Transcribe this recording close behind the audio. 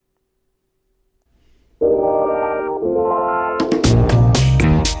Welcome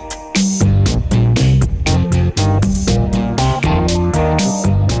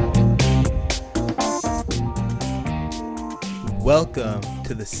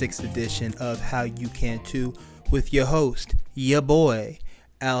to the 6th edition of How You Can Too with your host, your boy,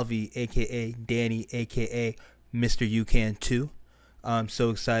 Alvy, aka Danny, aka Mr. You Can Too. I'm so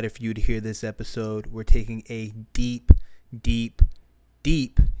excited for you to hear this episode. We're taking a deep,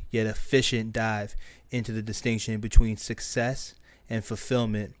 yet efficient dive into the distinction between success and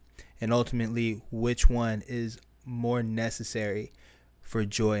fulfillment, and ultimately which one is more necessary for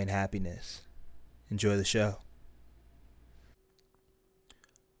joy and happiness. Enjoy the show.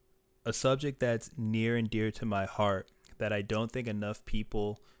 A subject that's near and dear to my heart that I don't think enough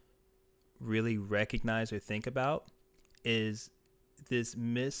people really recognize or think about is this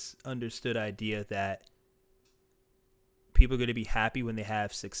misunderstood idea that people are going to be happy when they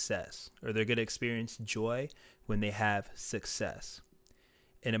have success, or they're going to experience joy when they have success.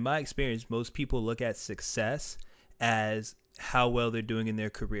 And in my experience, most people look at success as how well they're doing in their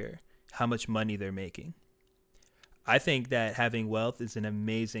career, how much money they're making. I think that having wealth is an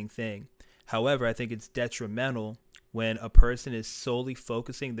amazing thing. However, I think it's detrimental when a person is solely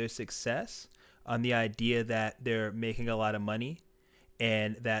focusing their success on the idea that they're making a lot of money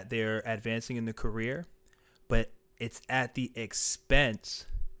and that they're advancing in the career, but it's at the expense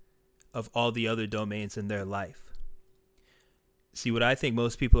of all the other domains in their life. See, what I think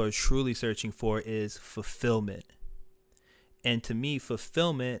most people are truly searching for is fulfillment. And to me,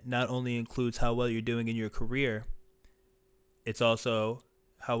 fulfillment not only includes how well you're doing in your career, it's also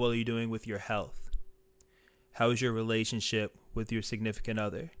how well you're doing with your health. How is your relationship with your significant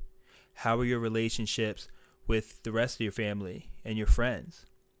other? How are your relationships with the rest of your family and your friends?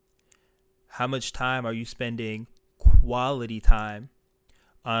 How much time are you spending quality time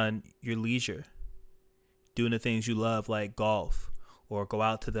on your leisure, doing the things you love like golf, or go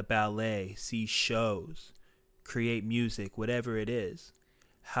out to the ballet, see shows, create music, whatever it is?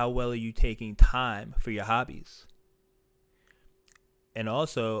 How well are you taking time for your hobbies? And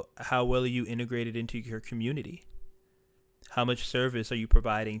also, how well are you integrated into your community? How much service are you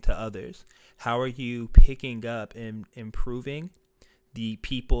providing to others? How are you picking up and improving the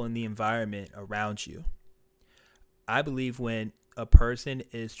people and the environment around you? I believe when a person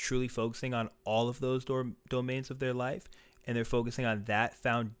is truly focusing on all of those domains of their life, and they're focusing on that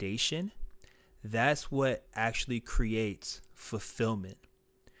foundation, that's what actually creates fulfillment.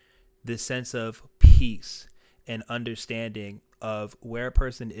 This sense of peace and understanding of where a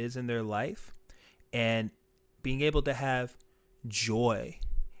person is in their life, and being able to have joy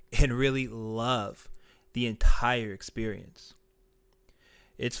and really love the entire experience.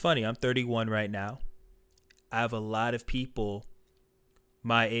 It's funny, I'm 31 right now. I have a lot of people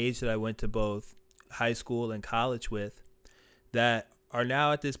my age that I went to both high school and college with that are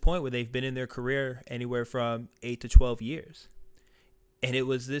now at this point where they've been in their career anywhere from 8 to 12 years. And it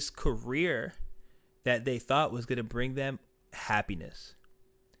was this career that they thought was going to bring them happiness.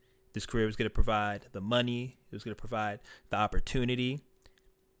 This career was going to provide the money, it was going to provide the opportunity.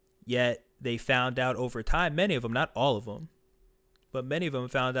 Yet they found out over time, many of them, not all of them, but many of them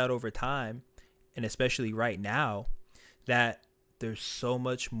found out over time, and especially right now, that there's so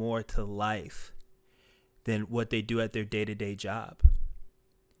much more to life than what they do at their day-to-day job.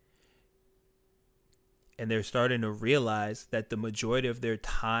 And they're starting to realize that the majority of their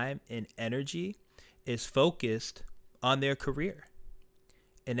time and energy is focused on their career.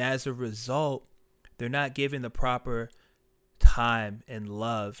 And as a result, they're not given the proper time and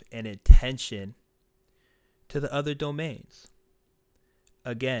love and attention to the other domains.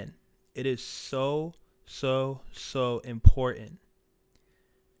 Again, it is so important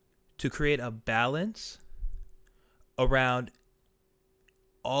to create a balance around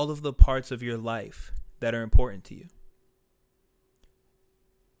all of the parts of your life that are important to you.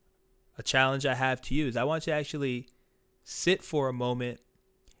 A challenge I have to you is I want you to actually sit for a moment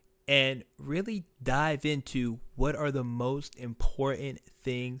and really dive into what are the most important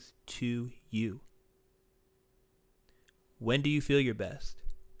things to you. When do you feel your best?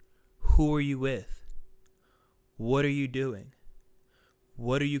 Who are you with? What are you doing?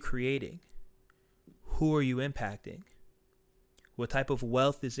 What are you creating? Who are you impacting? What type of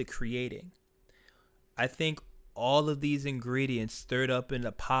wealth is it creating? I think all of these ingredients stirred up in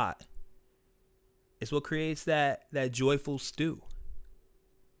a pot is what creates that joyful stew.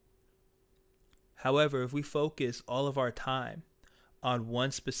 However, if we focus all of our time on one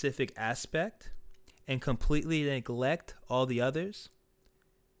specific aspect and completely neglect all the others,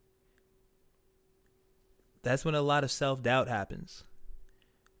 that's when a lot of self-doubt happens.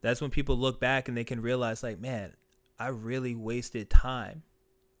 That's when people look back and they can realize, like, man, I really wasted time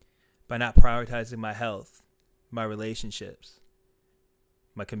by not prioritizing my health, my relationships,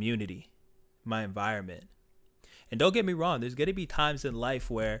 my community, my environment. And don't get me wrong, there's going to be times in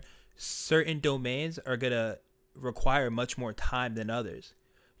life where certain domains are going to require much more time than others.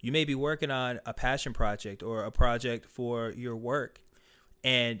 You may be working on a passion project or a project for your work,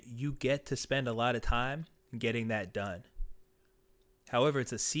 and you get to spend a lot of time getting that done. However,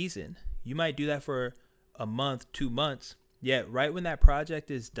 it's a season. You might do that for a month, 2 months, yet right when that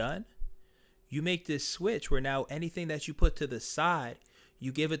project is done, you make this switch where now anything that you put to the side,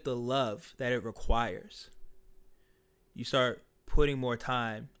 you give it the love that it requires. You start putting more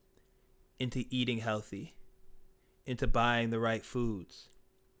time into eating healthy, into buying the right foods,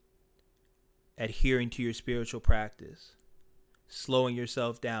 adhering to your spiritual practice, slowing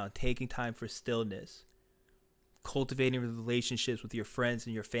yourself down, taking time for stillness, cultivating relationships with your friends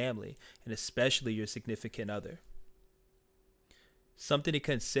and your family, and especially your significant other. Something to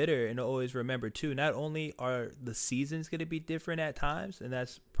consider and always remember too, not only are the seasons going to be different at times, and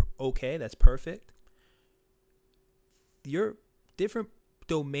that's okay, that's perfect. Your different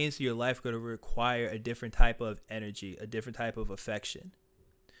domains of your life are going to require a different type of energy, a different type of affection.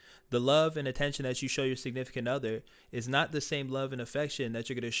 The love and attention that you show your significant other is not the same love and affection that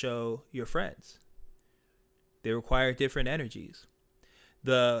you're going to show your friends. They require different energies.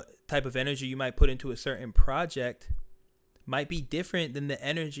 The type of energy you might put into a certain project might be different than the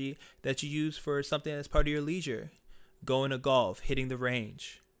energy that you use for something that's part of your leisure. Going to golf, hitting the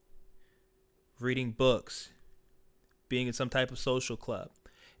range, reading books, being in some type of social club.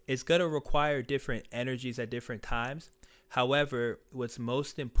 It's going to require different energies at different times. However, what's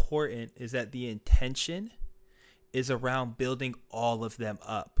most important is that the intention is around building all of them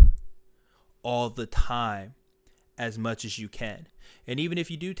up all the time as much as you can. And even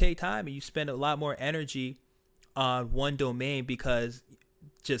if you do take time and you spend a lot more energy on one domain because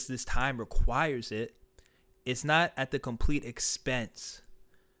just this time requires it, it's not at the complete expense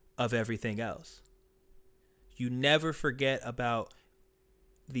of everything else. You never forget about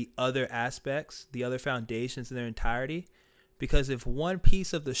the other aspects, the other foundations in their entirety, because if one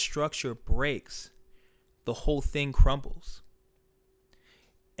piece of the structure breaks, the whole thing crumbles.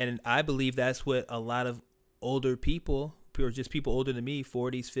 And I believe that's what a lot of older people, or just people older than me,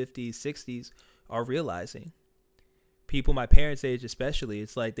 40s, 50s, 60s, are realizing. People my parents' age especially,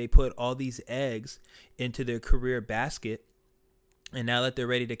 it's like they put all these eggs into their career basket, and now that they're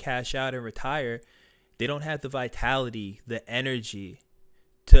ready to cash out and retire, they don't have the vitality, the energy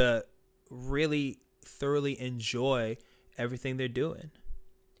to really thoroughly enjoy everything they're doing.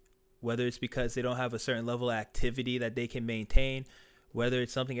 Whether it's because they don't have a certain level of activity that they can maintain, whether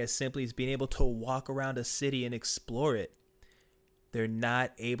it's something as simply as being able to walk around a city and explore it, they're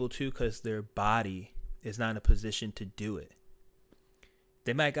not able to because their body is not in a position to do it.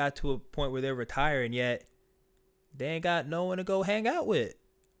 They might got to a point where they're retired, yet they ain't got no one to go hang out with.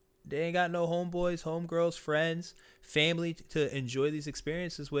 They ain't got no homeboys, homegirls, friends, family to enjoy these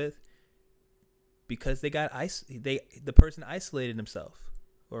experiences with, because the person isolated himself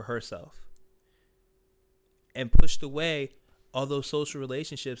or herself and pushed away all those social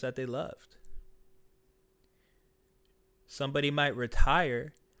relationships that they loved. Somebody might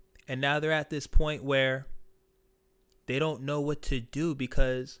retire, and now they're at this point where they don't know what to do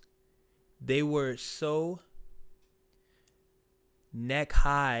because they were so neck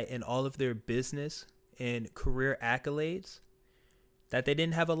high in all of their business and career accolades that they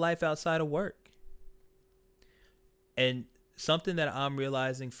didn't have a life outside of work. And something that I'm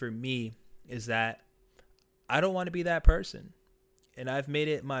realizing for me is that I don't want to be that person. And I've made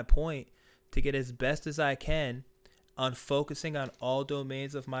it my point to get as best as I can on focusing on all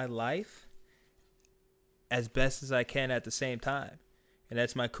domains of my life as best as I can at the same time. And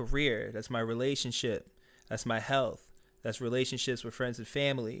that's my career, that's my relationship, that's my health, that's relationships with friends and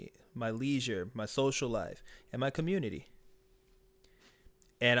family, my leisure, my social life, and my community.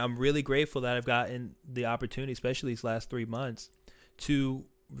 And I'm really grateful that I've gotten the opportunity, especially these last 3 months, to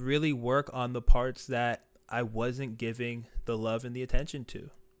really work on the parts that I wasn't giving the love and the attention to.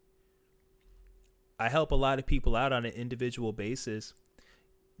 I help a lot of people out on an individual basis,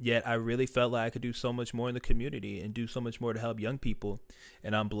 yet I really felt like I could do so much more in the community and do so much more to help young people.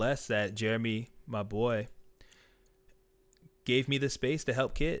 And I'm blessed that Jeremy, my boy, gave me the space to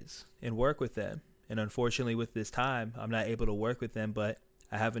help kids and work with them. And unfortunately, with this time, I'm not able to work with them, but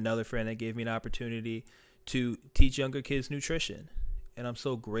I have another friend that gave me an opportunity to teach younger kids nutrition. And I'm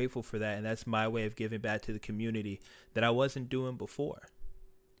so grateful for that. And that's my way of giving back to the community that I wasn't doing before.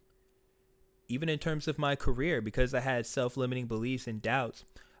 Even in terms of my career, because I had self-limiting beliefs and doubts,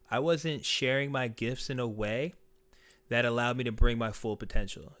 I wasn't sharing my gifts in a way that allowed me to bring my full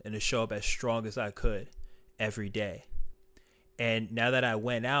potential and to show up as strong as I could every day. And now that I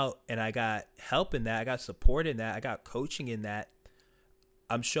went out and I got help in that, I got support in that, I got coaching in that,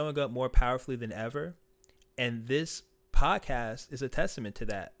 I'm showing up more powerfully than ever. And this podcast is a testament to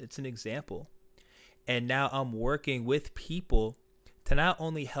that. It's an example. And now I'm working with people to not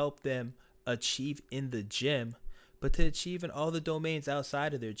only help them achieve in the gym, but to achieve in all the domains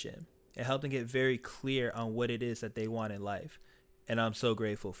outside of their gym and help them get very clear on what it is that they want in life. And I'm so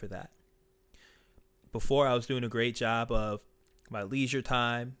grateful for that. Before, I was doing a great job of my leisure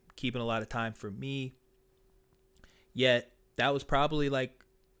time, keeping a lot of time for me. Yet that was probably like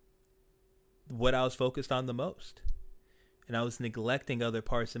what I was focused on the most. And I was neglecting other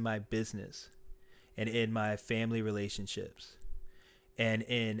parts in my business and in my family relationships and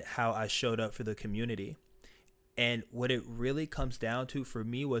in how I showed up for the community. And what it really comes down to for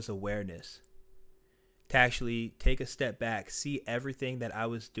me was awareness. To actually take a step back, see everything that I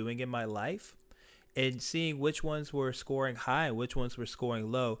was doing in my life, and seeing which ones were scoring high and which ones were scoring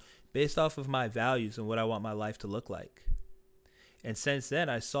low based off of my values and what I want my life to look like. And since then,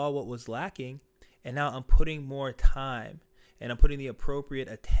 I saw what was lacking, and now I'm putting more time and I'm putting the appropriate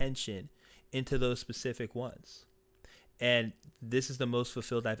attention into those specific ones. And this is the most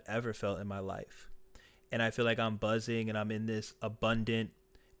fulfilled I've ever felt in my life. And I feel like I'm buzzing and I'm in this abundant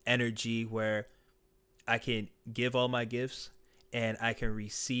energy where I can give all my gifts and I can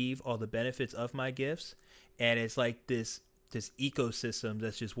receive all the benefits of my gifts. And it's like this ecosystem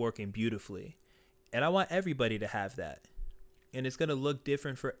that's just working beautifully. And I want everybody to have that. And it's going to look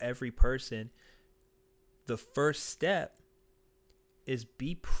different for every person. The first step is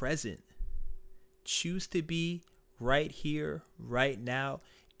be present. Choose to be right here, right now,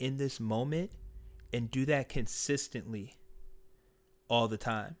 in this moment, and do that consistently all the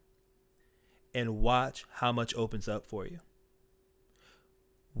time. And watch how much opens up for you.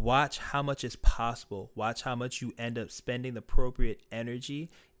 Watch how much is possible. Watch how much you end up spending the appropriate energy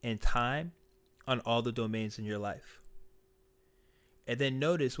and time on all the domains in your life. And then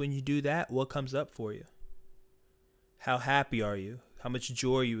notice when you do that, what comes up for you. How happy are you? How much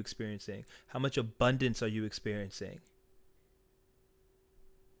joy are you experiencing? How much abundance are you experiencing?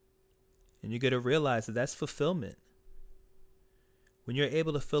 And you're going to realize that that's fulfillment. When you're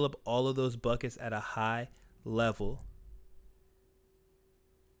able to fill up all of those buckets at a high level,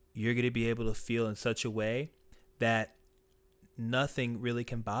 you're going to be able to feel in such a way that nothing really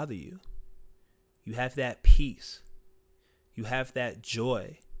can bother you. You have that peace. You have that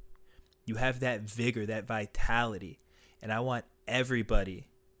joy. You have that vigor, that vitality. And I want everybody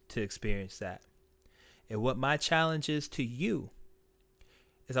to experience that. And what my challenge is to you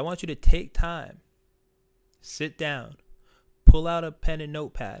is I want you to take time, sit down, pull out a pen and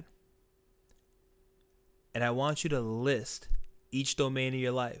notepad, and I want you to list each domain of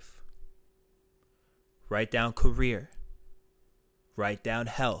your life. Write down career. Write down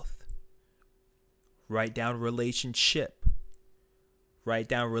health. Write down relationship. Write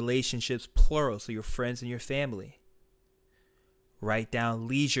down relationships plural, so your friends and your family. Write down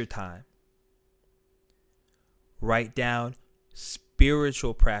leisure time. Write down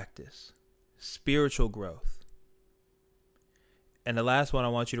spiritual practice, spiritual growth. And the last one I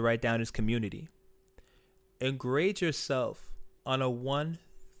want you to write down is community. And grade yourself on a 1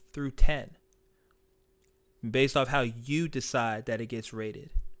 through 10 based off how you decide that it gets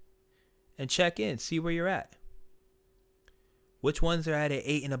rated. And check in, see where you're at. Which ones are at an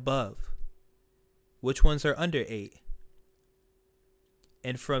 8 and above? Which ones are under 8?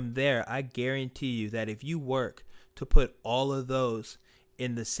 And from there, I guarantee you that if you work to put all of those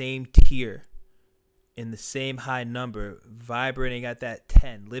in the same tier, in the same high number, vibrating at that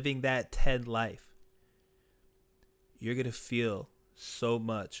 10, living that 10 life, you're going to feel so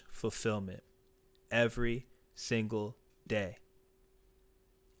much fulfillment every single day.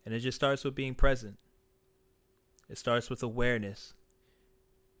 And it just starts with being present. It starts with awareness.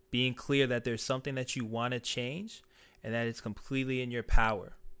 Being clear that there's something that you want to change and that it's completely in your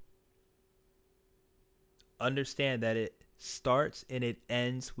power. Understand that it starts and it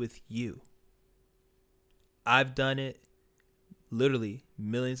ends with you. I've done it. Literally,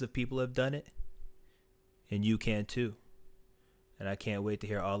 millions of people have done it. And you can too. And I can't wait to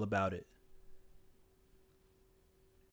hear all about it.